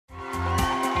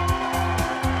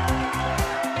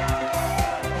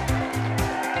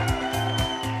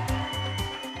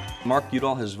Mark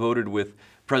Udall has voted with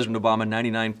President Obama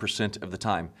 99% of the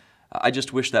time. I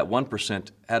just wish that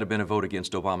 1% had been a vote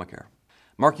against Obamacare.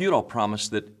 Mark Udall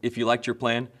promised that if you liked your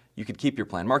plan, you could keep your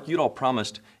plan. Mark Udall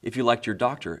promised if you liked your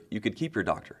doctor, you could keep your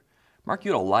doctor. Mark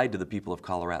Udall lied to the people of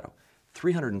Colorado.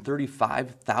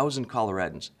 335,000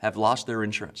 Coloradans have lost their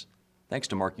insurance, thanks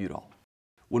to Mark Udall.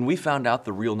 When we found out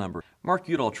the real number, Mark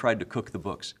Udall tried to cook the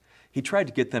books. He tried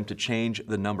to get them to change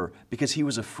the number because he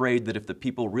was afraid that if the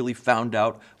people really found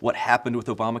out what happened with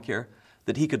Obamacare,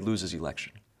 that he could lose his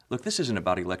election. Look, this isn't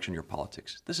about election year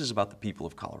politics. This is about the people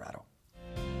of Colorado.